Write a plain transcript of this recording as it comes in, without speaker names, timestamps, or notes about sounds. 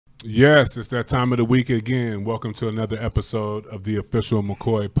Yes, it's that time of the week again. Welcome to another episode of the official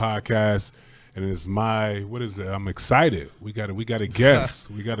McCoy podcast. And it's what is it? I'm excited. We got a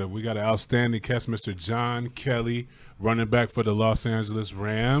guest. we got an outstanding guest, Mr. John Kelly, running back for the Los Angeles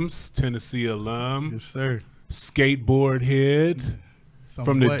Rams, Tennessee alum. Yes, sir. Skateboard head.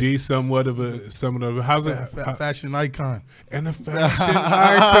 From the D, somewhat of a how's it? Fashion icon. And a fashion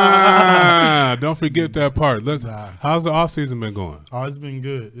icon. Don't forget that part. How's the off season been going? Oh, it's been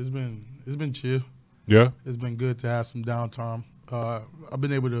good. It's been chill. Yeah. It's been good to have some downtime. I've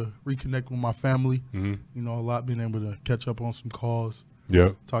been able to reconnect with my family. Mm-hmm. You know, a lot. Been able to catch up on some calls.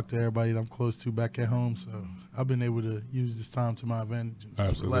 Yeah. Talk to everybody that I'm close to back at home. So I've been able to use this time to my advantage.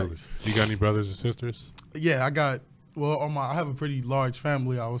 Absolutely. Relax. You got any brothers and sisters? Yeah, I have a pretty large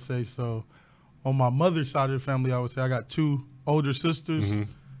family, I would say. So on my mother's side of the family, I would say I got two older sisters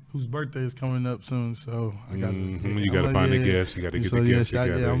whose birthday is coming up soon. So I got you got to find the gifts. You got to get the gifts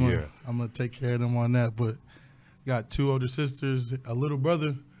together. I'm gonna take care of them on that. But got two older sisters, a little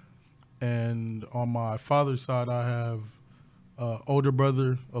brother, and on my father's side, I have older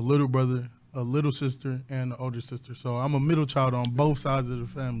brother, a little sister, and an older sister. So I'm a middle child on both sides of the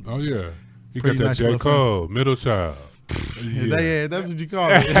family. Oh yeah. You Pretty got that nice J. Cole, middle child. Yeah, that's what you call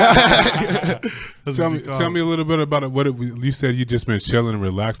it. Tell me a little bit about it. You said you just been chilling and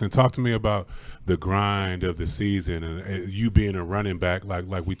relaxing. Talk to me about the grind of the season and you being a running back,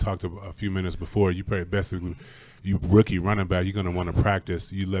 like we talked about a few minutes before. You basically, you rookie running back. You're gonna want to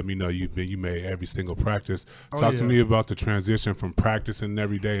practice. You let me know you made every single practice. Talk to me about the transition from practicing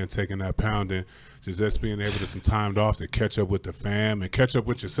every day and taking that pounding to just being able to some time off to catch up with the fam and catch up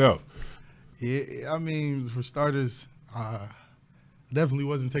with yourself. Yeah, I mean, for starters, I definitely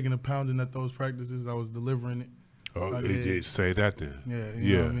wasn't taking a pounding at those practices. I was delivering it. Oh, say that then.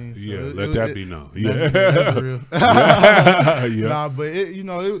 You know what I mean? So let that be known. That's real. Yeah. Nah, but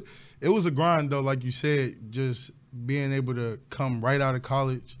it was a grind though, like you said, just being able to come right out of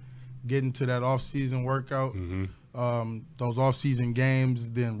college, getting to that off-season workout, those off-season games,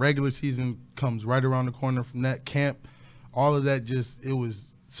 then regular season comes right around the corner from that camp. All of that it was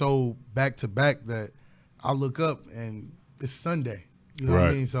so back to back that I look up and it's Sunday. You know what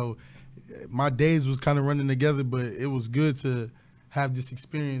I mean? So my days was kind of running together, but it was good to have this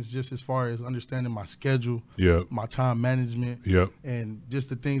experience just as far as understanding my schedule, my time management, and just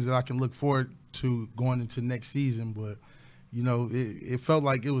the things that I can look forward to going into next season. But you know, it felt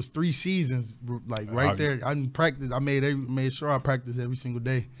like it was 3 seasons, like right there. I didn't practice. I made sure I practiced every single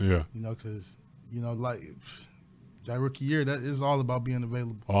day. Yeah, you know, because like. That rookie year, that is all about being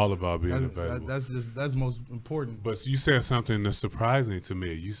available. All about being available. That's most important. But you said something that's surprising to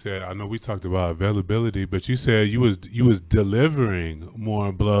me. You said, I know we talked about availability, but you said you was delivering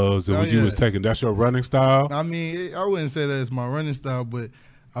more blows than what you was taking. That's your running style? I mean, I wouldn't say that it's my running style, but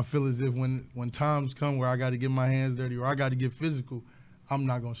I feel as if when times come where I got to get my hands dirty or I got to get physical, I'm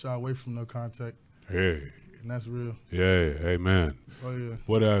not gonna shy away from no contact. Hey, and that's real. Yeah, amen. Oh yeah.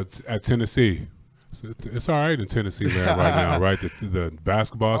 What at Tennessee? It's all right in Tennessee land right now, right? The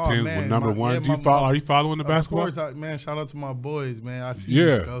basketball team, man, number one. Are you following the basketball? Of course, man. Shout out to my boys, man. I see you,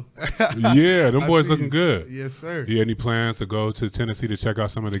 Sco. Them boys looking good. Yes, sir. You any plans to go to Tennessee to check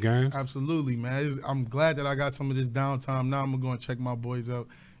out some of the games? Absolutely, man. I'm glad that I got some of this downtime. Now I'm going to check my boys out.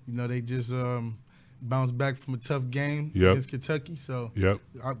 You know, they just bounced back from a tough game against Kentucky. So,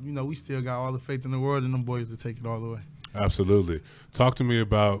 we still got all the faith in the world in them boys to take it all the way. Absolutely. Talk to me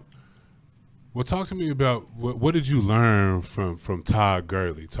about what did you learn from Todd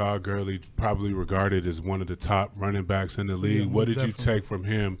Gurley? Todd Gurley, probably regarded as one of the top running backs in the league. What did you take from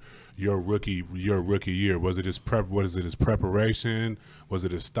him your rookie year? Was it his preparation? Was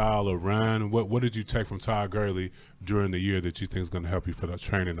it his style of run? What did you take from Todd Gurley during the year that you think is going to help you for the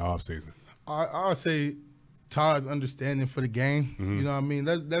training off season? I would say Todd's understanding for the game. You know what I mean?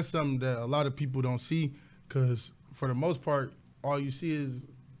 That's something that a lot of people don't see because for the most part, all you see is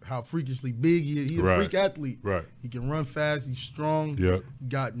how freakishly big he is. He's a freak athlete. Right. He can run fast. He's strong. Yep.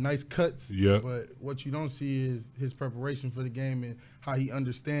 Got nice cuts. Yep. But what you don't see is his preparation for the game and how he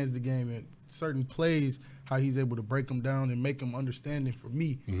understands the game and certain plays, how he's able to break them down and make them understanding for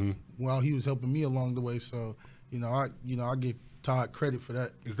me while he was helping me along the way. So, I give Todd credit for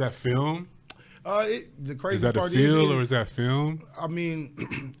that. Is that film? The crazy is that part a feel or is that film? I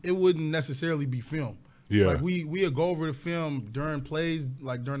mean, it wouldn't necessarily be film. Yeah. Like we'd go over the film during plays,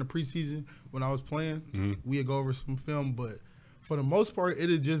 like during the preseason when I was playing. We'd go over some film, but for the most part,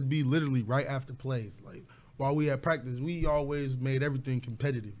 it'd just be literally right after plays. Like while we had practice, we always made everything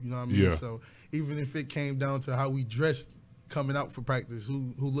competitive. You know what I mean? Yeah. So even if it came down to how we dressed coming out for practice,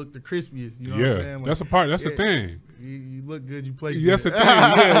 who looked the crispiest. You know yeah, what I'm saying? Like, that's a part. That's the thing. You look good, you play good. That's the thing.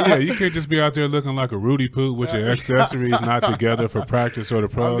 Yeah. You can't just be out there looking like a Rudy Poot with your accessories not together for practice or the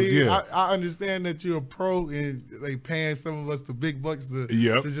pros. I mean, yeah, I understand that you're a pro and they paying some of us the big bucks to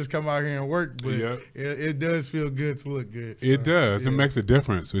just come out here and work, but it does feel good to look good. So, it does. It makes a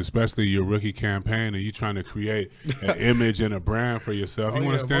difference, especially your rookie campaign and you trying to create an image and a brand for yourself. You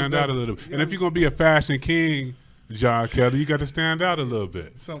want to stand out a little bit. And if you're going to be a fashion king, John Kelly, you got to stand out a little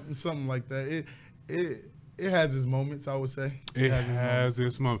bit. Something like that. It has its moments, I would say. It has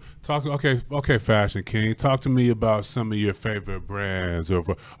its moments. Okay, fashion king. Talk to me about some of your favorite brands. Or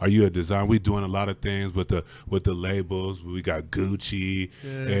are you a designer? We doing a lot of things with the labels. We got Gucci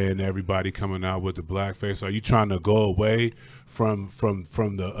and everybody coming out with the blackface. Are you trying to go away from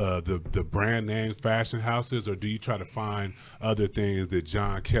the brand name fashion houses, or do you try to find other things that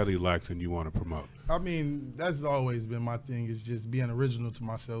John Kelly likes and you want to promote? I mean, that's always been my thing, is just being original to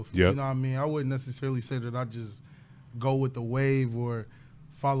myself. Yep. You know what I mean? I wouldn't necessarily say that I just go with the wave or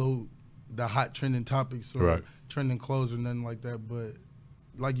follow the hot trending topics or trending clothes or nothing like that. But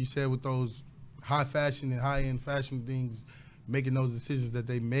like you said, with those high fashion and high-end fashion things, making those decisions that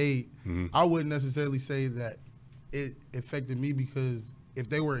they made, I wouldn't necessarily say that it affected me, because if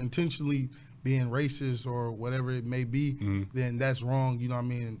they were intentionally being racist or whatever it may be, then that's wrong. You know what I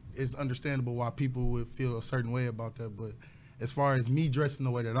mean? It's understandable why people would feel a certain way about that. But as far as me dressing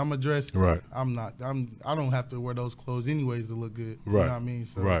the way that I'm dressed, I'm not. I don't have to wear those clothes anyways to look good. You know what I mean?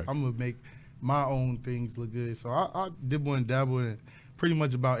 So I'm gonna make my own things look good. So I dibble and dabble in pretty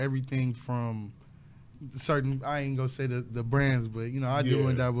much about everything from certain, I ain't gonna say the brands, but you know, I do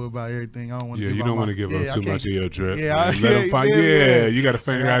and dabble about everything. I don't want to. You don't want to give up too much of your drip. Yeah, let them find. You got to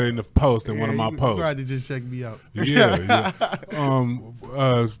figure out in the post in one of my posts. You tried to just check me out.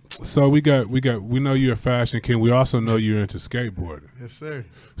 So we know you're a fashion king. We also know you're into skateboarding. Yes, sir.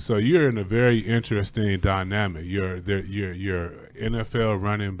 So you're in a very interesting dynamic. You're NFL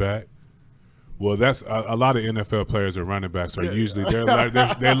running back. Well, that's a lot of NFL players are running backs. Are usually they're like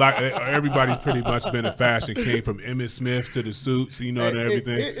everybody's pretty much been a fashion king, from Emmitt Smith to the suits, and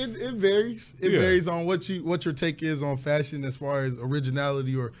everything. It varies. It varies on what your take is on fashion as far as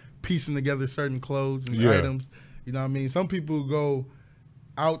originality or piecing together certain clothes and items. You know what I mean? Some people go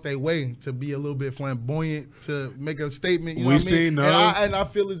out their way to be a little bit flamboyant, to make a statement. You know what I mean? And I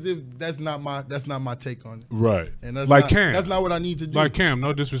feel as if that's not my take on it. Right. And that's like Cam. That's not what I need to do. Like Cam.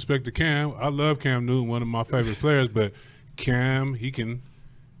 No disrespect to Cam. I love Cam Newton, one of my favorite players. But Cam, he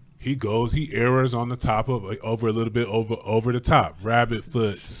errs on the top of over a little bit over the top. Rabbit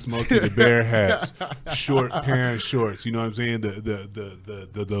foot, Smokey the Bear hats, short pants, shorts. You know what I'm saying?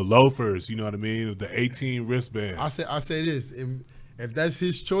 The loafers. You know what I mean? The 18 wristband. I say this. If that's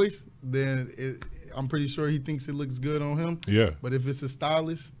his choice, then I'm pretty sure he thinks it looks good on him. Yeah. But if it's a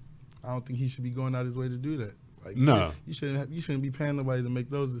stylist, I don't think he should be going out his way to do that. Like, no. You shouldn't be paying nobody to make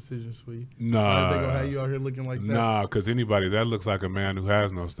those decisions for you. Nah. They gonna have you out here looking like that. Nah, because anybody that looks like a man who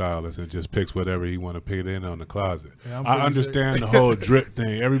has no stylist and just picks whatever he want to pick it in on the closet. Yeah, I understand the whole drip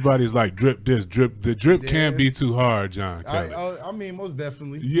thing. Everybody's like drip this, drip. The drip can't be too hard, John Kelly. I mean, most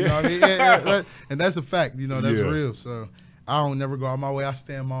definitely. Yeah. You know what I mean? And that's a fact. You know, that's real. So I don't never go out my way. I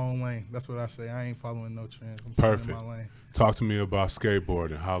stay in my own lane. That's what I say. I ain't following no trends. I'm staying in my lane. Talk to me about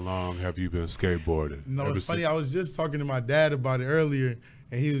skateboarding. How long have you been skateboarding? No, it's funny. I was just talking to my dad about it earlier,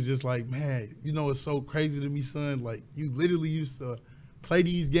 and he was just like, man, you know, it's so crazy to me, son. Like, you literally used to play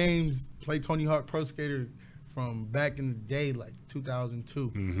these games, play Tony Hawk Pro Skater from back in the day, like 2002.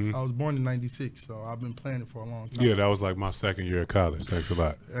 Mm-hmm. I was born in '96, so I've been playing it for a long time. Yeah, that was like my second year of college. Thanks a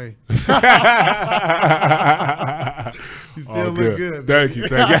lot. Hey. You still look good. Thank you.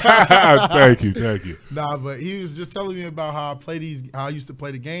 Thank you. Nah, but he was just telling me about how I used to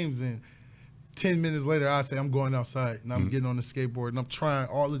play the games, and 10 minutes later, I say I'm going outside and I'm getting on the skateboard and I'm trying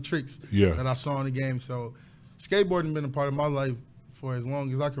all the tricks that I saw in the game. So skateboarding been a part of my life for as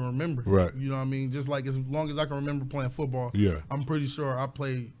long as I can remember. Right. You know what I mean? Just like as long as I can remember playing football. Yeah. I'm pretty sure I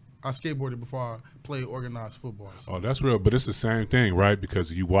skateboarded before I played organized football. So. Oh, that's real. But it's the same thing, right?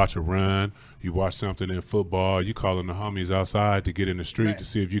 Because you watch a run, you watch something in football, you calling the homies outside to get in the street to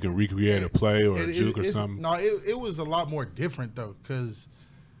see if you can recreate a play or a juke or something. No, it was a lot more different, though, because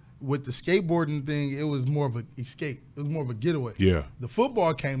with the skateboarding thing, it was more of an escape. It was more of a getaway. Yeah. The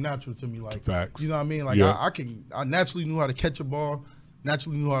football came natural to me. Like, facts. You know what I mean? Like, I naturally knew how to catch a ball,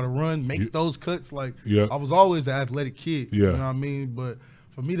 naturally knew how to run, make those cuts. Like, I was always an athletic kid. Yeah. You know what I mean? But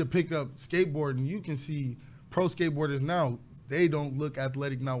for me to pick up skateboarding, you can see pro skateboarders now, they don't look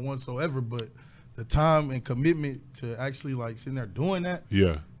athletic not whatsoever, but the time and commitment to actually, like, sitting there doing that,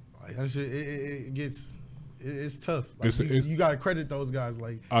 like, that shit, it it's tough. Like, you got to credit those guys.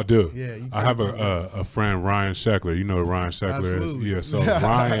 Like I do. Yeah, I have a friend, Ryan Sheckler. You know who Ryan Sheckler Absolutely. is? Yeah. So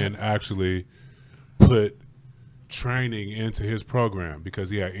Ryan actually put training into his program because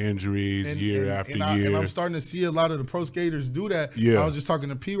he had injuries year after year. And I'm starting to see a lot of the pro skaters do that. Yeah. I was just talking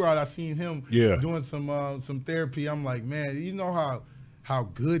to P-Rod. I seen him doing some therapy. I'm like, man, you know how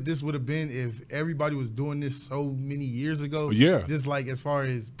good this would have been if everybody was doing this so many years ago. Yeah. Just like as far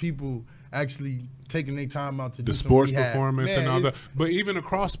as people actually taking their time out to do the sports some rehab. performance Man, and all that, but even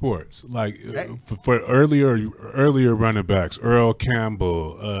across sports, like for earlier running backs, Earl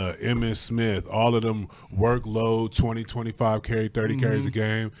Campbell, Emmitt Smith, all of them workload 20, 25 carry, 30 carries a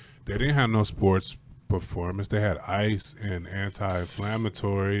game. They didn't have no sports performance. They had ice and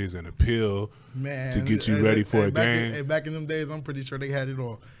anti-inflammatories and a pill to get you ready for a game. Back in them days, I'm pretty sure they had it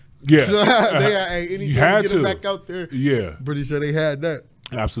all. Yeah, they had anything to get it back out there. Yeah, pretty sure they had that.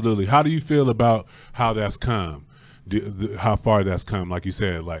 Absolutely. How do you feel about how that's come? How far that's come? Like you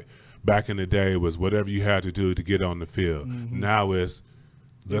said, like back in the day, it was whatever you had to do to get on the field. Now it's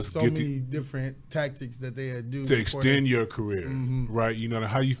let's get many different tactics that they had do to extend your career, right? You know,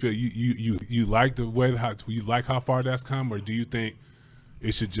 how you feel? You like the way you like how far that's come, or do you think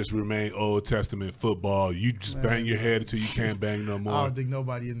it should just remain Old Testament football? You just bang your head until you can't bang no more. I don't think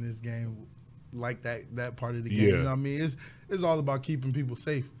nobody in this game like that part of the game. You know what I mean? It's all about keeping people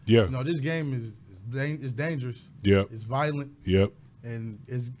safe. Yeah. You know, this game is dangerous. Yep. It's violent. Yep. And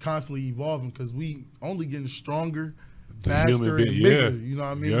it's constantly evolving because we only getting stronger, faster, and bigger. You know what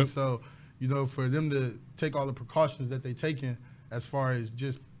I mean? Yep. So, you know, for them to take all the precautions that they taking as far as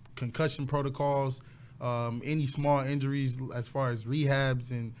just concussion protocols, any small injuries as far as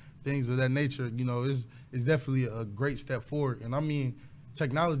rehabs and things of that nature, you know, is definitely a great step forward. And I mean,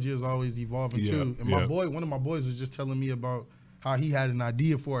 technology is always evolving too. And one of my boys was just telling me about how he had an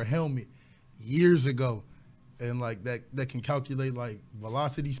idea for a helmet years ago, and like that can calculate like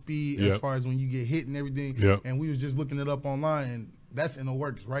velocity speed as far as when you get hit and everything. And we was just looking it up online, and that's in the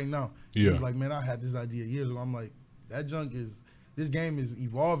works right now. He was like, man, I had this idea years ago. I'm like, this game is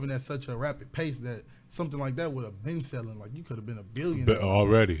evolving at such a rapid pace that something like that would have been selling. Like, you could have been a billionaire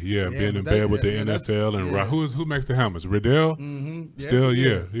already. Being in bed with the NFL and who makes the helmets? Riddell. Still,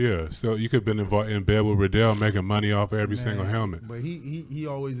 So you could have been in bed with Riddell, making money off every single helmet. But he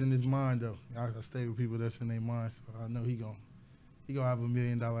always in his mind though. I stay with people that's in their mind, so I know he gonna have $1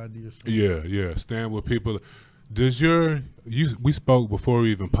 million idea. So. Yeah. Stand with people. We spoke before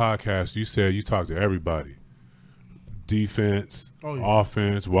we even podcast. You said you talk to everybody. Defense,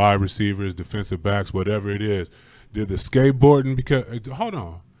 offense, wide receivers, defensive backs, whatever it is. Did the skateboarding, because hold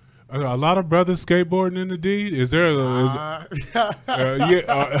on, a lot of brothers skateboarding in the D? Is there?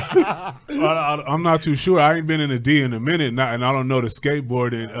 I'm not too sure. I ain't been in the D in a minute, and I don't know the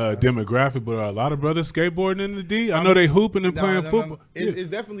skateboarding demographic. But are a lot of brothers skateboarding in the D? I know they hooping and playing football. It's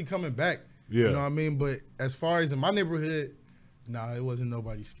definitely coming back. Yeah, you know what I mean. But as far as in my neighborhood, it wasn't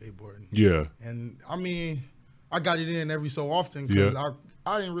nobody skateboarding. Yeah, and I mean, I got it in every so often because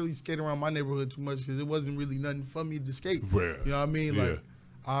I didn't really skate around my neighborhood too much because it wasn't really nothing for me to skate. Rare. You know what I mean? Like,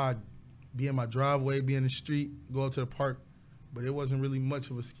 I'd be in my driveway, be in the street, go up to the park, but it wasn't really much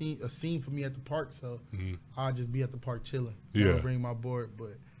of a scene for me at the park, so I'd just be at the park chilling. Bring my board,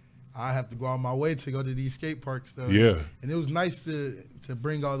 but I have to go out my way to go to these skate parks, though. Yeah. And it was nice to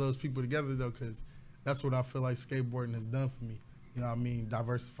bring all those people together, though, because that's what I feel like skateboarding has done for me. You know what I mean?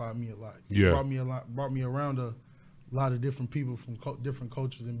 Diversified me a lot. Yeah. Brought me around a lot of different people from different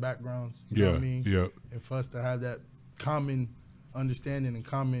cultures and backgrounds. You know what I mean? Yeah. And for us to have that common understanding and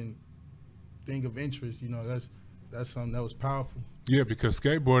common thing of interest, you know, that's something that was powerful. Yeah, because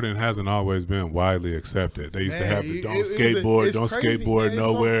skateboarding hasn't always been widely accepted. They used to have the don't skateboard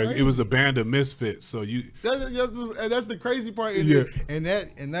nowhere. So it was a band of misfits. So that's the crazy part.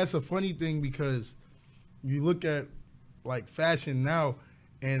 And that's a funny thing because you look at like fashion now,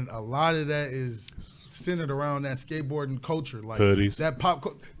 and a lot of that is centered around that skateboarding culture, like hoodies, that pop.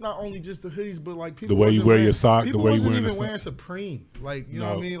 Not only just the hoodies, but like people. The way you wear your sock, the way you wear even wearing Supreme, like you know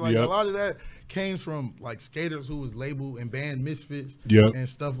what I mean. Like a lot of that came from like skaters who was labeled and banned misfits, and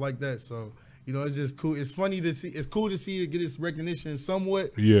stuff like that. So you know, it's just cool. It's funny to see. It's cool to see it get its recognition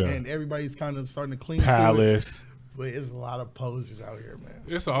somewhat. Yeah, and everybody's kind of starting to clean Palace. To it. But it's a lot of posers out here, man.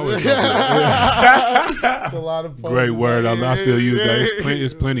 It's always it's a lot of posers. Great word. I still use that.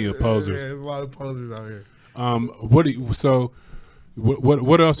 It's plenty of posers. Yeah, there's a lot of posers out here. So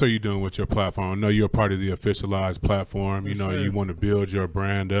What else are you doing with your platform? I know you're a part of the Officialized platform. Yes, you know, sir. you want to build your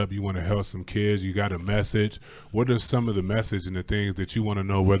brand up. You want to help some kids. You got a message. What are some of the message and the things that you want to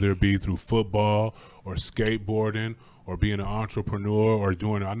know, whether it be through football or skateboarding or being an entrepreneur or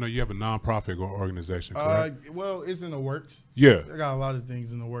doing? I know you have a nonprofit organization, correct? Well, it's in the works. Yeah. I got a lot of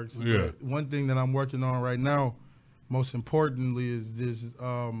things in the works. Yeah. But one thing that I'm working on right now, most importantly, is this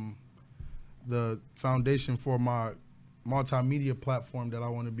the foundation for my multimedia platform that I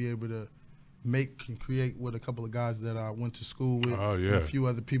want to be able to make and create with a couple of guys that I went to school with. Oh, yeah. And a few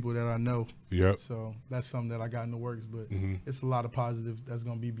other people that I know. Yep. So that's something that I got in the works, but it's a lot of positive that's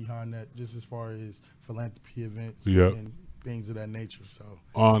going to be behind that, just as far as philanthropy events and things of that nature. So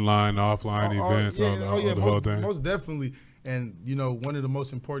online, offline events, the whole most, thing. Most definitely. And, you know, one of the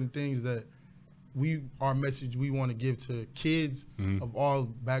most important things that our message we want to give to kids of all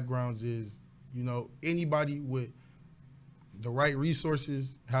backgrounds is, you know, anybody with the right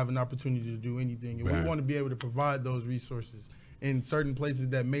resources have an opportunity to do anything. And we want to be able to provide those resources in certain places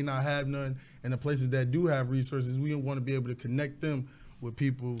that may not have none, and the places that do have resources, we want to be able to connect them with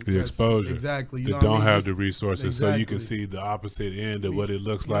people. The exposure. Exactly. That don't have the resources, so you can see the opposite end of what it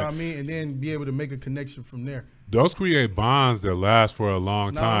looks like. You know what I mean? And then be able to make a connection from there. Those create bonds that last for a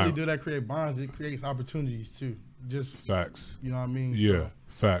long time. Not only do that create bonds, it creates opportunities too. Just facts. You know what I mean? Yeah. So,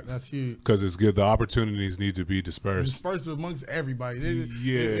 facts. That's huge. Because it's good. The opportunities need to be dispersed. Dispersed amongst everybody.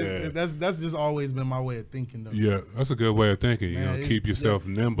 That's just always been my way of thinking, though. Yeah, that's a good way of thinking. Man, you know, keep yourself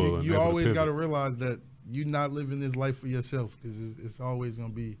nimble. You always got to realize that you're not living this life for yourself, because it's always going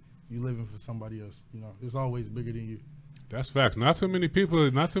to be you living for somebody else. You know, it's always bigger than you. That's facts. Not too many people.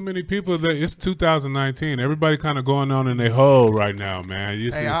 That it's 2019. Everybody kind of going on in their hole right now, man.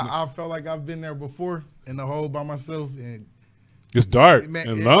 I felt like I've been there before in the hole by myself, and it's dark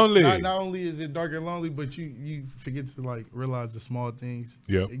and lonely. Not only is it dark and lonely, but you forget to like realize the small things.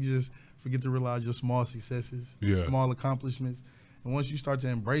 Yeah. You just forget to realize your small successes, small accomplishments, and once you start to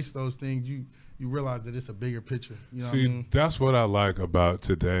embrace those things, you realize that it's a bigger picture. You know what I mean? That's what I like about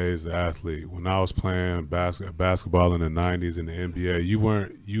today's athlete. When I was playing basketball in the '90s in the NBA, you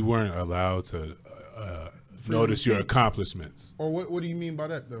weren't allowed to notice your accomplishments. Or what do you mean by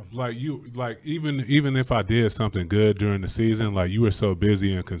that though? Like even if I did something good during the season, like you were so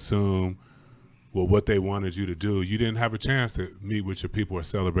busy and consumed with what they wanted you to do, you didn't have a chance to meet with your people or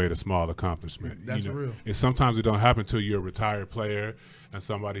celebrate a small accomplishment. That's real. And sometimes it don't happen until you're a retired player and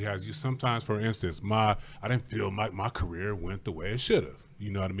somebody has you. Sometimes, for instance, I didn't feel my career went the way it should have.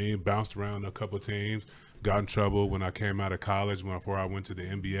 You know what I mean? Bounced around a couple teams. Got in trouble when I came out of college before I went to the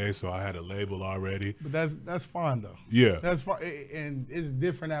NBA, so I had a label already. But that's fine though. Yeah, that's fine, and it's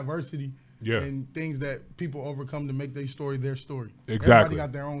different adversity. Yeah, and things that people overcome to make their story their story. Exactly, everybody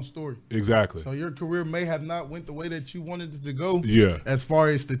got their own story. Exactly. So your career may have not went the way that you wanted it to go. Yeah, as far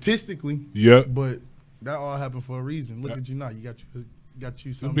as statistically. Yeah, but that all happened for a reason. Look at you now. You got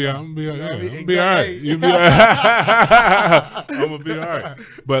you something. I'm gonna be all right. I'm gonna be all right.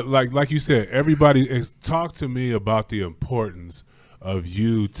 But like you said, everybody talk to me about the importance of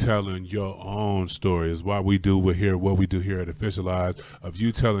you telling your own story. Is why we do what we do here at Officialized, of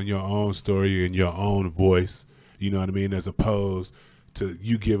you telling your own story in your own voice. You know what I mean? As opposed to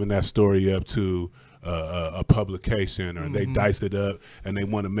you giving that story up to a publication, or they dice it up and they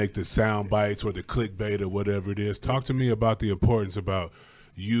want to make the sound bites or the clickbait or whatever it is. Talk to me about the importance about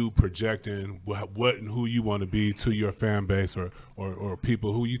you projecting what and who you want to be to your fan base or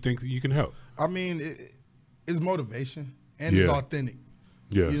people who you think that you can help. I mean, it's motivation and it's authentic.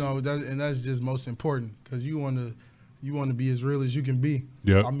 Yeah, you know, and that's just most important, because you want to be as real as you can be.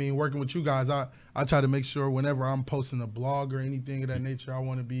 Yeah, I mean, working with you guys, I try to make sure whenever I'm posting a blog or anything of that nature, I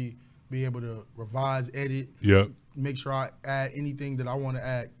want to be able to revise, edit, make sure I add anything that I want to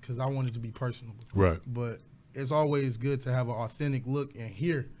add, because I want it to be personable. Right. But it's always good to have an authentic look and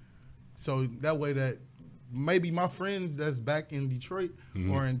hear, so that way that maybe my friends that's back in Detroit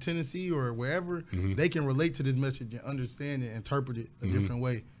or in Tennessee or wherever, they can relate to this message and understand it, interpret it a different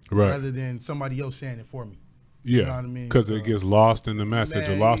way, rather than somebody else saying it for me. Yeah, you know what I mean? Because it gets lost in the message,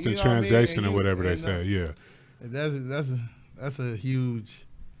 or lost in translation, or whatever they say. Yeah, that's a huge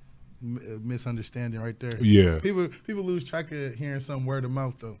misunderstanding right there. Yeah, people lose track of hearing some word of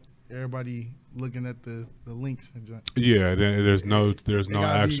mouth though. Everybody looking at the links and junk. Yeah, there's no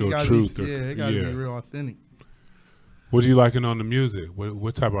actual truth. It gotta be real authentic. What are you liking on the music?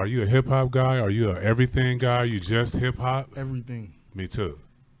 What type? Are you a hip hop guy? Are you a everything guy? Are you just hip hop? Everything. Me too.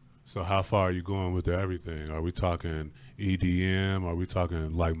 So how far are you going with the everything? Are we talking EDM? Are we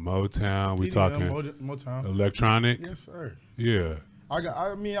talking like Motown? We talking Motown, electronic? Yes, sir. Yeah.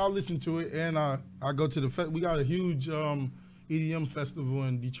 I listen to it, and I go to the we got a huge EDM festival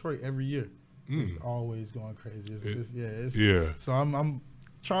in Detroit every year. It's always going crazy. So I'm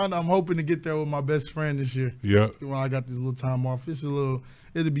hoping to get there with my best friend this year. Yeah. When I got this little time off,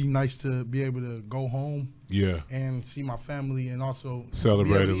 it'd be nice to be able to go home. Yeah. And see my family and also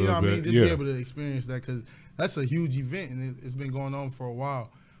celebrate a little bit. You know what I mean? Just be able to experience that because that's a huge event and it's been going on for a while.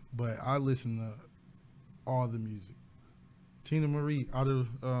 But I listen to all the music. Tina Marie out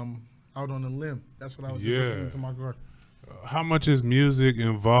on the limb. That's what I was listening to my car. How much is music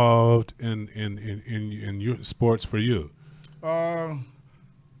involved in your sports for you?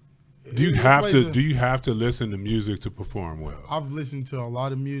 Do you have to listen to music to perform well? I've listened to a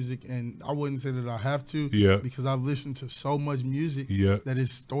lot of music, and I wouldn't say that I have to. Because I've listened to so much music that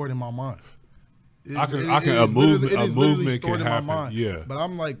is stored in my mind. A movement can happen. Yeah. But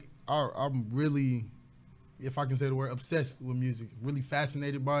I'm really, if I can say the word, obsessed with music. Really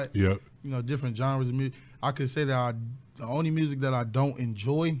fascinated by it. Yeah. You know, different genres of music. I could say that the only music that I don't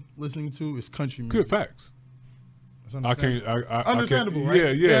enjoy listening to is country music. Good facts. Understandable,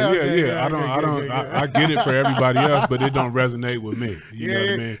 right? Yeah. I get it for everybody else, but it don't resonate with me. You know what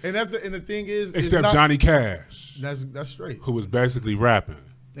I mean? And the thing is, except Johnny Cash. That's straight. Who was basically rapping.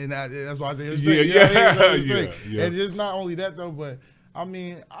 And that's why I say it's straight. Yeah. And it's not only that though, but I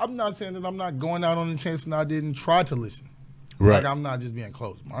mean, I'm not saying that I'm not going out on the chance and I didn't try to listen. Right. Like I'm not just being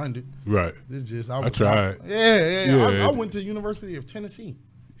closed-minded. Right. It's just I tried. I went to University of Tennessee.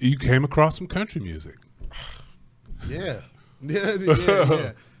 You came across some country music. Yeah.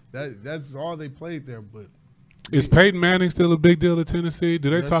 That's all they played there. But is Peyton Manning still a big deal at Tennessee? Do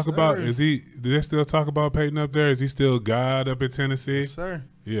they talk about? Do they still talk about Peyton up there? Is he still God up at Tennessee? Yes, sir.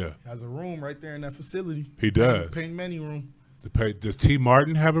 Yeah. Has a room right there in that facility. He does. Peyton Manning room. Does T.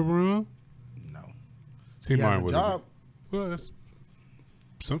 Martin have a room? No. T. Martin has a job. Well, that's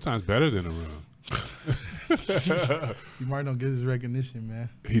sometimes better than a room. T. Martin don't get his recognition, man.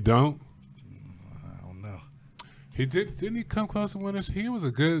 He don't. I don't know. He didn't he come close to win us? He was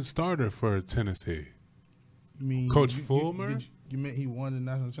a good starter for Tennessee. You mean Coach Fulmer? You meant he won the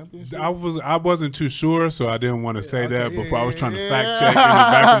national championship? I wasn't too sure, so I didn't want to say that before I was trying to fact check in the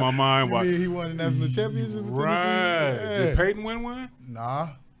back of my mind. You mean he won the national championship for Tennessee? Right. Did Peyton win one? Nah.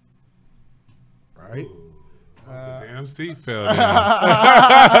 Right. The damn seat fell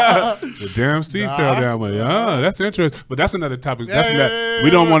down. The damn seat fell down. That's interesting. But that's another topic. We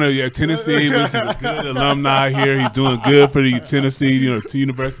don't want to. Tennessee. This is a good alumni here. He's doing good for the Tennessee.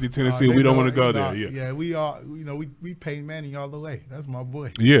 University of Tennessee. We don't want to go there. Yeah, we are. We Peyton Manning all the way. That's my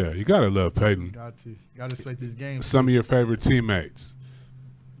boy. Yeah, you gotta love Peyton. Got to respect this game. Some of your favorite teammates.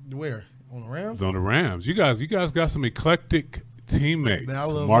 Where on the Rams? On the Rams. You guys got some eclectic teammates. Man, I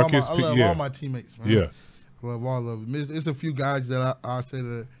love Marcus. I love all my teammates, man. Yeah. I love all of them. It's a few guys that I say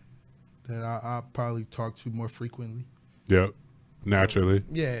that I probably talk to more frequently. Yep. Naturally.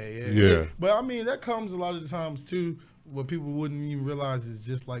 Yeah. But I mean, that comes a lot of the times too. What people wouldn't even realize is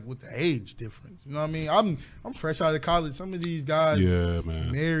just like with the age difference. You know what I mean? I'm fresh out of college. Some of these guys,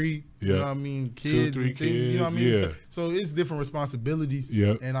 man, married. You know what I mean? Kids, 2 or 3 kids. You know what I mean? Yeah. So it's different responsibilities.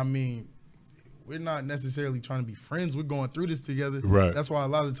 Yeah. And I mean, we're not necessarily trying to be friends. We're going through this together. Right. That's why a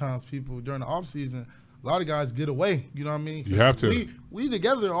lot of times people during the off season, a lot of guys get away. You know what I mean? You have to. We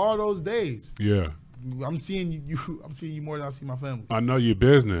together all those days. Yeah. I'm seeing you. I'm seeing you more than I see my family. I know your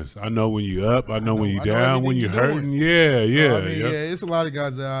business. I know when you up. I know when you down. When you hurting. Yeah. I mean, it's a lot of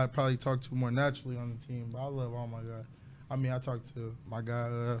guys that I probably talk to more naturally on the team. But I love all my guys. I mean, I talk to my guy,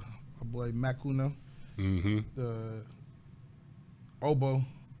 my boy McCoy. The Obo.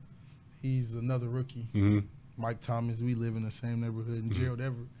 He's another rookie. Mike Thomas. We live in the same neighborhood. And Gerald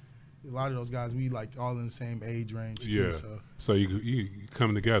Everett. A lot of those guys, we like all in the same age range too. Yeah. So you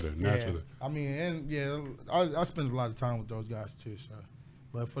come together naturally. I mean, and I spend a lot of time with those guys too. So,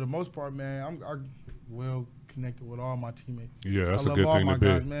 but for the most part, man, I'm well connected with all my teammates. Yeah, that's a good thing to be.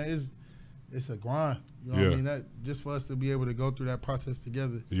 I love all my guys, man. It's a grind. You know what I mean? That just for us to be able to go through that process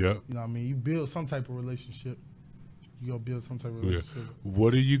together. Yeah. You know what I mean? You build some type of relationship. You go build some type of relationship.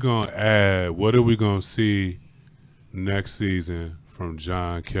 What are you gonna add? What are we gonna see next season from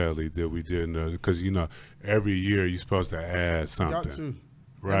John Kelly that we didn't know? Because every year you're supposed to add something. Got to.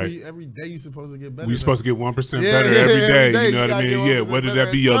 Right. Every day you're supposed to get better. We're supposed to get 1% better every day. You know what I mean? Yeah. Whether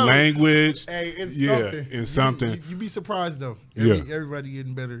that be your language. Hey, it's something. It's something. You be surprised though. Everybody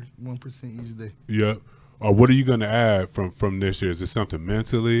getting better 1% each day. Yeah. Or what are you going to add from this year? Is it something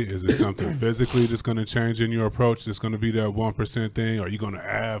mentally? Is it something physically that's going to change in your approach? That's going to be that 1% thing? Are you going to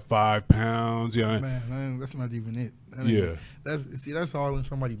add 5 pounds? Yeah. Man, that's not even it. That's all in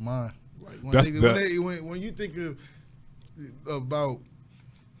somebody's mind. Like when you think about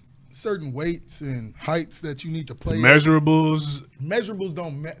certain weights and heights that you need to play. Measurables. Measurables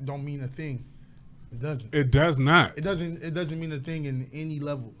don't mean a thing. It doesn't. It does not. It doesn't mean a thing in any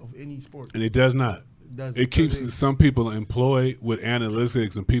level of any sport. And it does not. It doesn't. It keeps some people employed with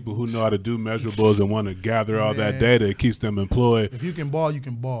analytics and people who know how to do measurables and want to gather all that data. It keeps them employed. If you can ball, you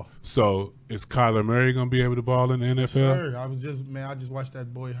can ball. So is Kyler Murray going to be able to ball in the NFL? Yes, sir. I just watched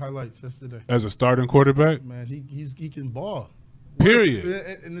that boy highlights yesterday. As a starting quarterback? Man, he can ball. Period.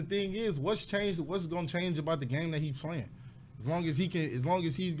 And the thing is, what's changed? What's going to change about the game that he's playing? As long as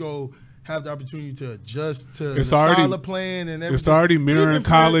he go have the opportunity to adjust to the style of playing and everything. It's already mirroring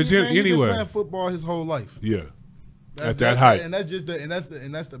college anyway. He's been playing football his whole life. Yeah. At that height. And that's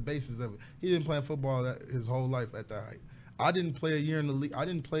the basis of it. He been playing football his whole life at that height. I didn't play a year in the league. I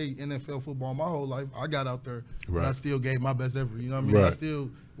didn't play NFL football my whole life. I got out there and I still gave my best effort. You know what I mean? Right. I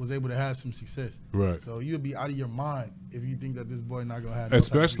still was able to have some success. Right. So you'll be out of your mind if you think that this boy not gonna have.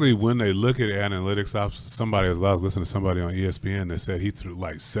 Especially when they look at analytics. I was listening to somebody on ESPN that said he threw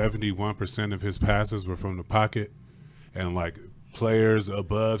like 71% of his passes were from the pocket, and like players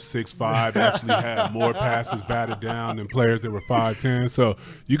above 6'5" actually had more passes batted down than players that were 5'10". So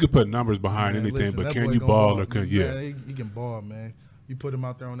you could put numbers behind anything, but can you ball or can he can ball, man. You put him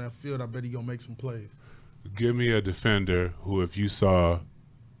out there on that field, I bet he gonna make some plays. Give me a defender who, if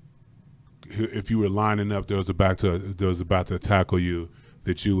you were lining up, that was about to tackle you,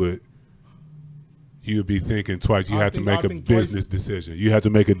 that you would be thinking twice. You have to make a business decision. You have to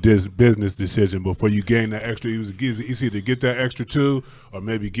make a business decision before you gain that extra. It's either get that extra 2 or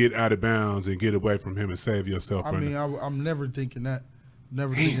maybe get out of bounds and get away from him and save yourself. I'm never thinking that.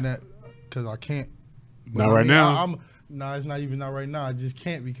 Never thinking that because I can't. But not right now. No, it's not even not right now. I just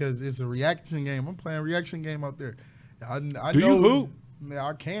can't because it's a reaction game. I'm playing a reaction game out there. I Do know, you hoop? Man,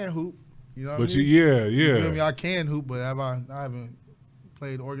 I can hoop. You know what but I mean? Yeah. You feel me? I can hoop, but I haven't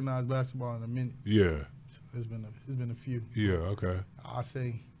played organized basketball in a minute. Yeah. So it's been a few. Yeah, okay. I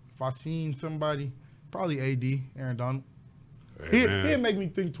say if I seen somebody, probably AD, Aaron Donald. Hey, he'll make me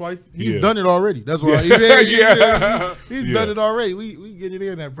think twice. He's done it already. That's why. He's done it already. We get it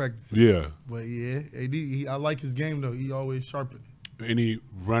in that practice. Yeah. But yeah, AD. I like his game though. He always sharpened. Any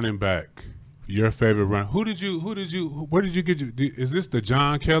running back? Your favorite run? Where did you get is this the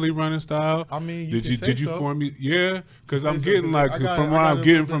John Kelly running style? I mean, did you so. form me? Yeah, because I'm getting like from what I'm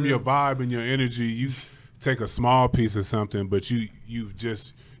getting from your vibe and your energy, you take a small piece of something, but you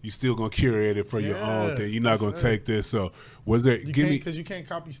still gonna curate it for your own thing. You're not gonna take this. So was there? Because you can't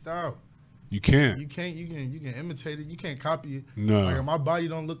copy style. You can't. You can imitate it. You can't copy it. No. Like my body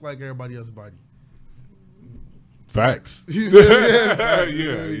don't look like everybody else's body. Facts. Yeah.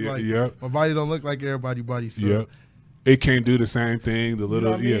 My body don't look like everybody's body. So. Yeah. It can't do the same thing. The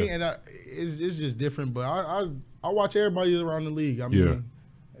little, you know what I mean? And it's just different. But I watch everybody around the league. I mean,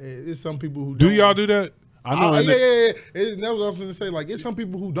 it's some people who do y'all do that? I know. Yeah. That was what I was going to say. Like, it's some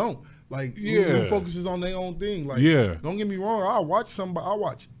people who don't. Like, who focuses on their own thing. Like, don't get me wrong. I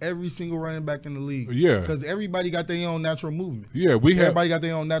watch every single running back in the league. Yeah. Because everybody got their own natural movement. Yeah, everybody got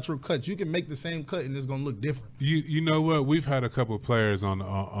their own natural cuts. You can make the same cut and it's going to look different. You know what? We've had a couple of players on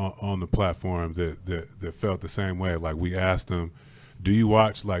the platform that felt the same way. Like, we asked them, do you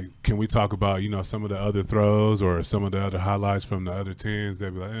watch, like, can we talk about, some of the other throws or some of the other highlights from the other teams?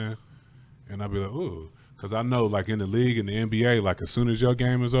 They'd be like, eh. And I'd be like, ooh. Because I know, like, in the league, in the NBA, like, as soon as your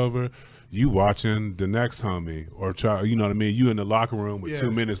game is over, you watching the next homie or try, you know what I mean? You in the locker room with 2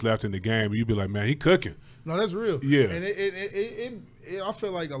 minutes left in the game, and you be like, man, he cooking. No, that's real. Yeah. And I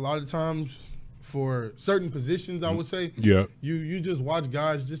feel like a lot of times for certain positions, I would say, you just watch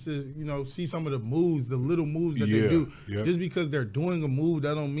guys just to, see some of the moves, the little moves that they do. Yeah. Just because they're doing a move,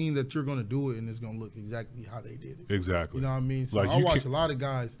 that don't mean that you're going to do it and it's going to look exactly how they did it. Exactly. You know what I mean? So like I watch a lot of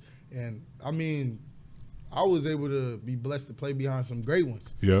guys, and, I mean, I was able to be blessed to play behind some great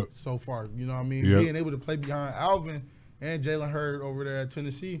ones so far. You know what I mean? Being able to play behind Alvin and Jalen Hurd over there at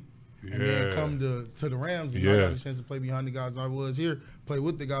Tennessee and then come to the Rams and I got a chance to play behind the guys I was here, play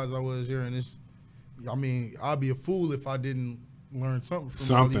with the guys I was here. And I'd be a fool if I didn't learn something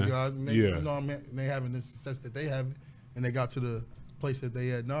from all these guys. And they, they having the success that they have and they got to the place that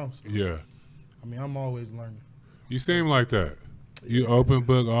they at now. So, I'm always learning. You seem like that. You open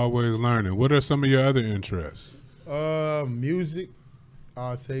book, always learning. What are some of your other interests? Music.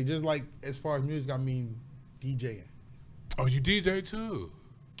 I'll say just like as far as music, I mean DJing. Oh, you DJ too?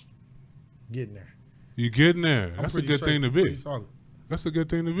 Getting there. You getting there? That's a good thing to be. Pretty solid. That's a good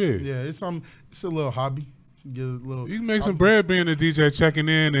thing to be. Yeah, it's a little hobby. Get a little. You can make some bread being a DJ, checking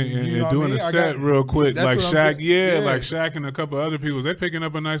in and doing a set real quick, like Shaq. Like Shaq and a couple other people. They picking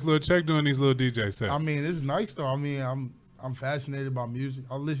up a nice little check doing these little DJ sets. I mean, it's nice though. I mean, I'm fascinated by music.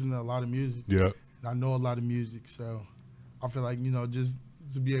 I listen to a lot of music. Yeah. And I know a lot of music, so I feel like, just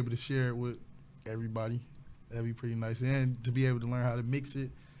to be able to share it with everybody, that'd be pretty nice. And to be able to learn how to mix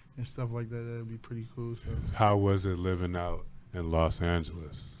it and stuff like that, that'd be pretty cool. So How was it living out in Los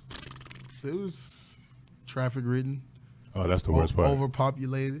Angeles? it was traffic ridden. Oh, that's the worst part.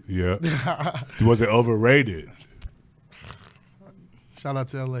 Overpopulated. Yeah. Was it overrated? Shout out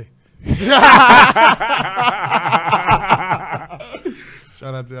to LA.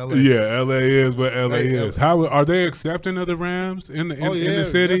 Shout out to LA. Yeah, LA is what LA is. How are they accepting of the Rams in the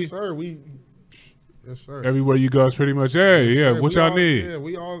city? Yes, sir. Yes, sir. Everywhere you go, it's pretty much, hey, Yes, yeah, sir. what y'all need? Yeah,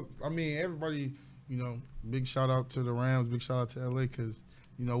 we all. I mean, everybody. Big shout out to the Rams. Big shout out to LA because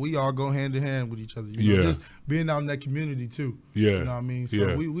we all go hand in hand with each other. Just being out in that community too. Yeah. You know what I mean?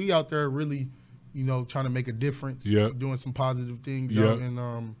 So we out there really, trying to make a difference. Yeah. Doing some positive things. Yeah.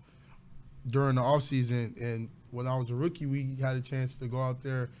 And during the off season, and when I was a rookie, we had a chance to go out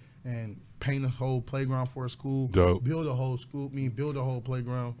there and paint a whole playground for a school. Dope. Build a whole school. Build a whole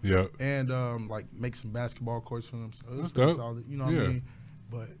playground. Yeah. And make some basketball courts for them. So it was That's dope. solid. You know what I mean?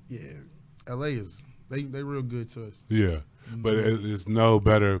 But yeah, LA is they real good to us. Yeah. But it's no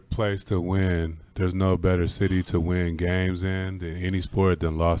better place to win. There's no better city to win games in than any sport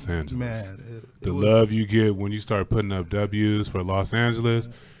than Los Angeles. Man, the love you get when you start putting up W's for Los Angeles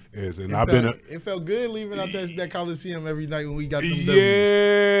is, and it felt good leaving out that Coliseum every night when we got them W's.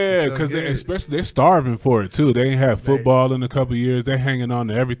 Yeah, because especially they're starving for it too. They ain't had football in a couple of years. They're hanging on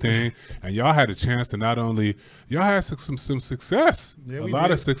to everything, and y'all had a chance to not only y'all had some success, a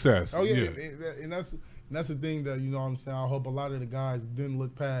lot of success. Oh yeah, and that's the thing that what I'm saying. I hope a lot of the guys didn't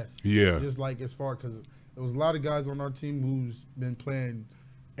look past. Yeah, just like as far because there was a lot of guys on our team who's been playing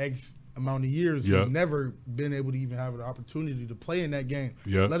X amount of years who've never been able to even have the opportunity to play in that game,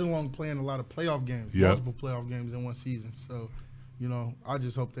 let alone playing a lot of playoff games, multiple playoff games in one season. So, I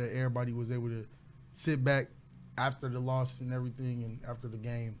just hope that everybody was able to sit back after the loss and everything and after the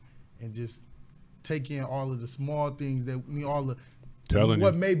game and just take in all of the small things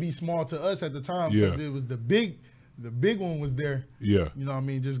what may be small to us at the time because it was the big one was there. Yeah. You know what I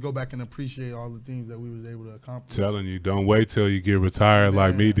mean? Just go back and appreciate all the things that we was able to accomplish. Telling you, don't wait till you get retired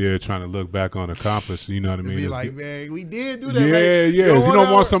like me did trying to look back on accomplishments. You know what I mean? Be like, man, we did do that. Yeah, yeah. You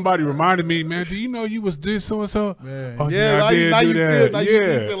don't want somebody reminding me, man, do you know you was this so-and-so? Man. Oh, yeah, I did do that.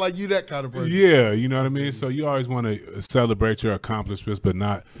 You feel like you that kind of person. Yeah, you know what I mean? So you always want to celebrate your accomplishments but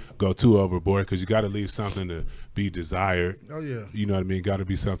not go too overboard because you got to leave something to be desired. Oh yeah. You know what I mean? Got to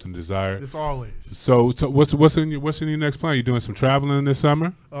be something desired. It's always. So what's in your next plan? You doing some traveling this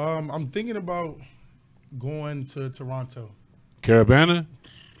summer? I'm thinking about going to Toronto. Caravana?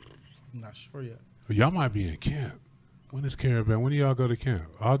 I'm not sure yet. Well, y'all might be in camp. When is Caravana? When do y'all go to camp?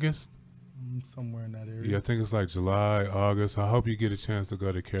 August? Somewhere in that area. Yeah, I think it's like July, August. I hope you get a chance to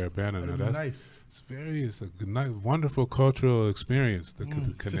go to Caravana. That'd be nice. It's a nice, wonderful cultural experience. The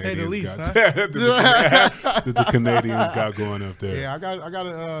Canadians to say the least, got, that the Canadians got going up there. Yeah, I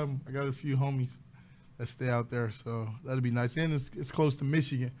got a few homies that stay out there, so that'll be nice. And it's close to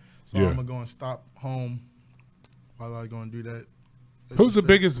Michigan, so I'm gonna go and stop home while I go and do that. Who's the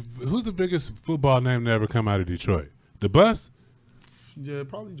biggest football name to ever come out of Detroit? The Bus? Yeah,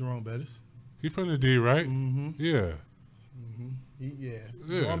 probably Jerome Bettis. He's from the D, right? Mm-hmm. Yeah.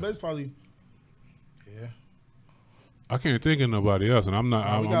 Mm-hmm. Jerome Bettis probably. Yeah. I can't think of nobody else, and I'm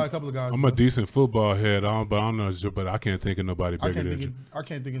not. We got a couple of guys. I'm a decent football head, but I can't think of nobody bigger than. I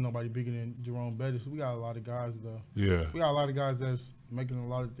can't think of nobody bigger than Jerome Bettis. We got a lot of guys though. Yeah. We got a lot of guys that's making a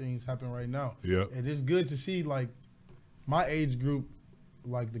lot of things happen right now. Yeah. And it's good to see like my age group,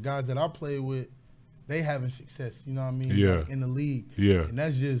 like the guys that I play with, they having success. You know what I mean? Yeah. Like in the league. Yeah. And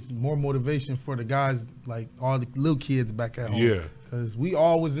that's just more motivation for the guys, like all the little kids back at home. Yeah. Because we was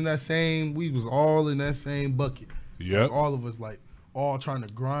all in that same bucket. Yep. Like all of us, like, all trying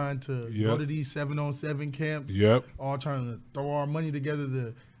to grind to go to these 7-on-7 camps. Yep. All trying to throw our money together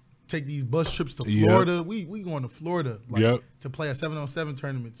to take these bus trips to Florida. Yep. We going to Florida to play a 7-on-7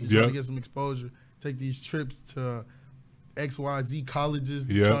 tournament to try to get some exposure. Take these trips to XYZ colleges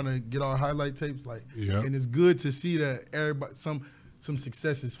trying to get our highlight tapes. And it's good to see that everybody some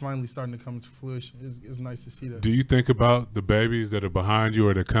success is finally starting to come to fruition. It's nice to see that. Do you think about the babies that are behind you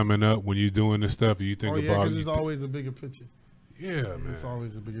or they're coming up when you're doing this stuff? Do you think about? Because it's always a bigger picture. Yeah, man. It's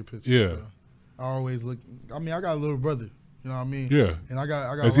always a bigger picture. Yeah. So I always look. I mean, I got a little brother. You know what I mean? Yeah. And I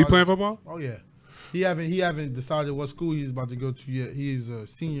got. Is he playing football? Oh yeah. He haven't decided what school he's about to go to yet. He is a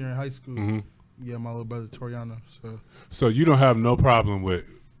senior in high school. Mm-hmm. Yeah, my little brother Toriano. So you don't have no problem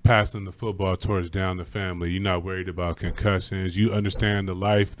with passing the football torch down the family. You're not worried about concussions. You understand the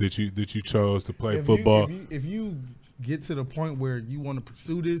life that you chose to play football. If you get to the point where you want to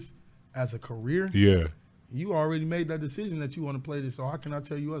pursue this as a career, yeah, you already made that decision that you want to play this. So how can I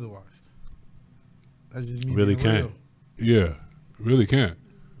tell you otherwise? That's just me. Really being can't. real. Yeah, really can't.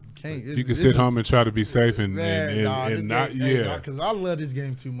 You can sit home and try to be safe and not. Yeah, because I love this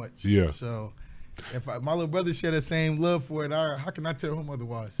game too much. Yeah. So if my little brother share the same love for it, how can I tell him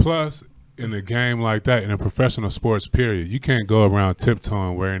otherwise? Plus, in a game like that, in a professional sports period, you can't go around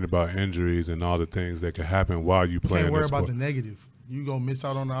tiptoeing worrying about injuries and all the things that could happen while you play. Can't worry about the negative. You gonna miss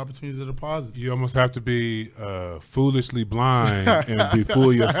out on the opportunities of the positive. You almost have to be foolishly blind and be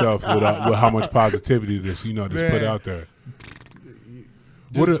fool yourself with how much positivity this put out there.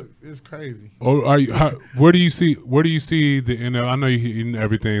 It's crazy. Or are you? Where do you see the NL? I know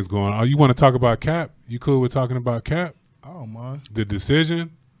everything's going on. You want to talk about Cap? You cool with talking about Cap? I don't mind. The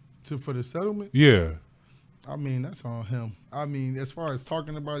decision for the settlement. Yeah. I mean, that's on him. I mean, as far as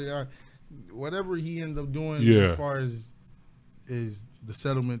talking about it, whatever he ends up doing, as far as is the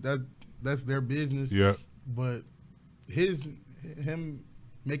settlement, that's their business. Yeah. But him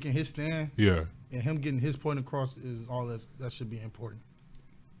making his stand. Yeah. And him getting his point across is all that should be important.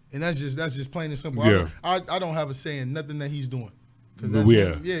 And that's just plain and simple. Yeah. I don't have a say in nothing that he's doing.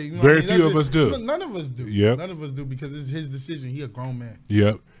 Very few of us do. None of us do. Yep. None of us do because it's his decision. He a grown man.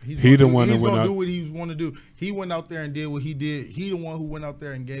 Yep. He's gonna do what he want to do. He went out there and did what he did. He the one who went out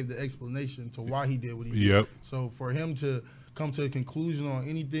there and gave the explanation to why he did what he did. Yep. So for him to come to a conclusion on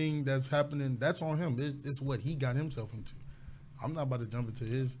anything that's happening, that's on him. It's what he got himself into. I'm not about to jump into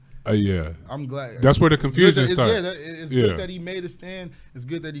his. Yeah. I'm glad. That's where the confusion starts. It's good that he made a stand. It's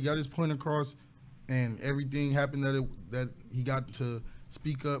good that he got his point across, and everything happened that he got to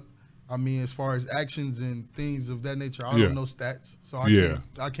speak up. I mean, as far as actions and things of that nature, I don't know stats, so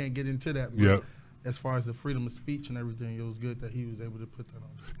I can't get into that. But as far as the freedom of speech and everything, it was good that he was able to put that on.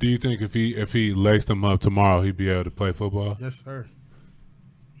 Do you think if he laced him up tomorrow, he'd be able to play football? Yes, sir.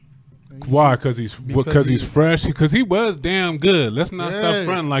 Why? Because he's fresh. Because he was damn good. Let's not stop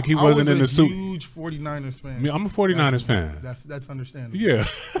fronting like he wasn't in the suit. I'm a huge 49ers fan. I mean, I'm a 49ers fan. That's understandable. Yeah.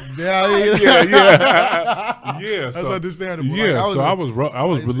 Yeah. That's understandable. Yeah. I was a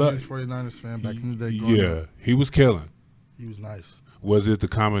 49ers fan back in the day. Yeah. He was killing. He was nice. Was it the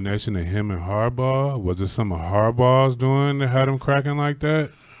combination of him and Harbaugh? Was it some of Harbaugh's doing that had him cracking like that?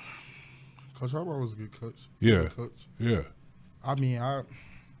 Coach Harbaugh was a good coach. Yeah. Good coach. Yeah. I mean,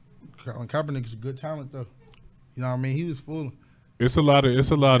 Kaepernick's a good talent though. You know what I mean? He was fooling. It's a lot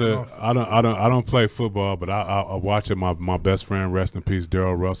of. I don't play football, but I watch it. My best friend, rest in peace,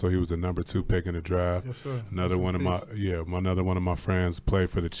 Darrell Russell. He was the number 2 pick in the draft. Yes, sir. Another one of my friends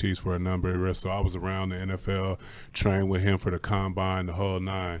played for the Chiefs for a number of years. So I was around the NFL, trained with him for the combine, the whole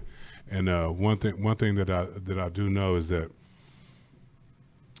nine. And one thing that I do know is that,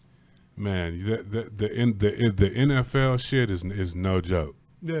 man, the NFL shit is no joke.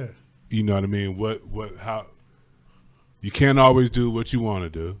 Yeah. You know what I mean? How you can't always do what you want to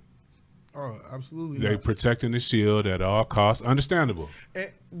do. Oh, absolutely. They protecting the shield at all costs. Understandable.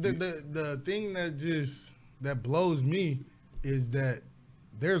 And the thing that blows me is that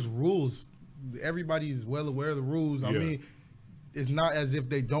there's rules. Everybody's well aware of the rules. I mean, it's not as if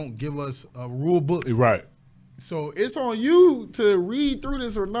they don't give us a rule book. Right. So it's on you to read through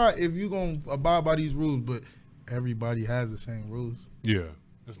this or not if you're gonna abide by these rules. But everybody has the same rules. Yeah.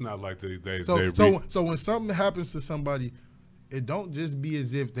 It's not like so when something happens to somebody, it don't just be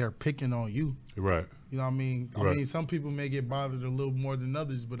as if they're picking on you. Right. You know what I mean? Right. I mean, some people may get bothered a little more than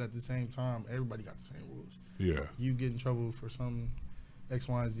others, but at the same time, everybody got the same rules. Yeah. You get in trouble for something, X,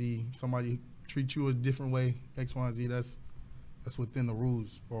 Y, and Z. Somebody treat you a different way, X, Y, and Z. That's within the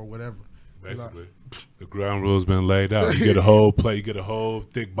rules or whatever. Basically, the ground rules been laid out. You get a whole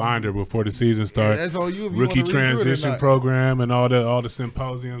thick binder before the season starts. That's all you. Rookie transition program and all the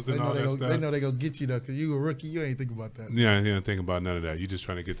symposiums and all that stuff. They know they gonna get you though, cause you a rookie. You ain't think about that. Yeah, you ain't think about none of that. You just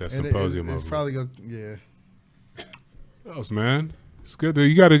trying to get that symposium over. It's probably gonna, yeah. What else, man? It's good that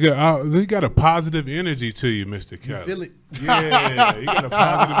you got a positive energy to you, Mr. Kelly. You feel it? Yeah, you got a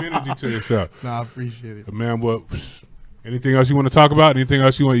positive energy to yourself. Nah, I appreciate it. But man, anything else you want to talk about? Anything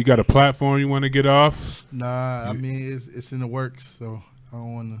else you got a platform you want to get off? Nah, I mean it's in the works, so I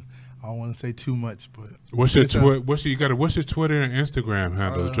don't want to say too much. But what's your Twitter and Instagram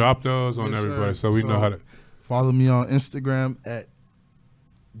handles? Drop those on everybody so we know how to follow me on Instagram at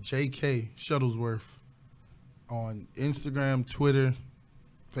JK Shuttlesworth on Instagram, Twitter,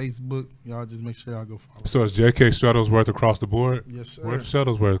 Facebook. Y'all just make sure y'all go follow. So it's JK Shuttlesworth across the board? Yes, sir. Where did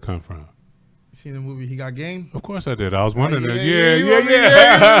Shuttlesworth come from? You seen the movie He Got Game? Of course I did. I was wondering.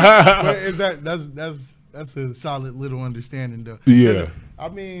 That's a solid little understanding though. Yeah. I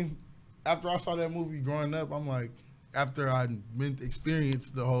mean, after I saw that movie growing up, I'm like, after I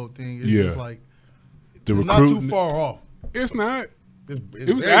experienced the whole thing, it's Yeah. just like The it's not too far off. It's not. It's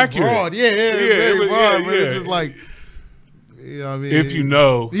It was very accurate. broad. Yeah, it's Yeah, very it was- broad, yeah, but yeah. it's just like, you know what I mean? If you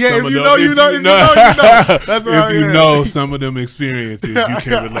know, Yeah, some if of you them- know, you know, if you know, you know. That's what if you yeah. know some of them experiences, you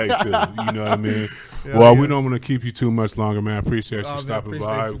can relate to. You know what I mean? Yeah, Well, yeah. we don't want to keep you too much longer, man. I appreciate you Man, stopping appreciate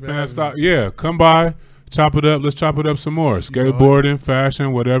by. you for Man, having stop. me. Yeah, come by, chop it up. Let's chop it up some more. Skateboarding,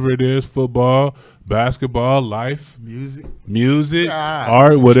 fashion, whatever it is, football, basketball, life, music,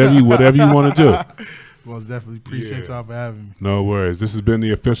 art, whatever you want to do. Most definitely appreciate y'all for having me. No worries. This has been the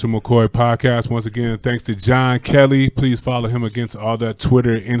official McCoy podcast. Once again, thanks to John Kelly. Please follow him against all that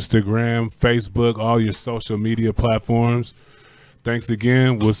Twitter, Instagram, Facebook, all your social media platforms. Thanks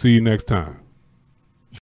again. We'll see you next time.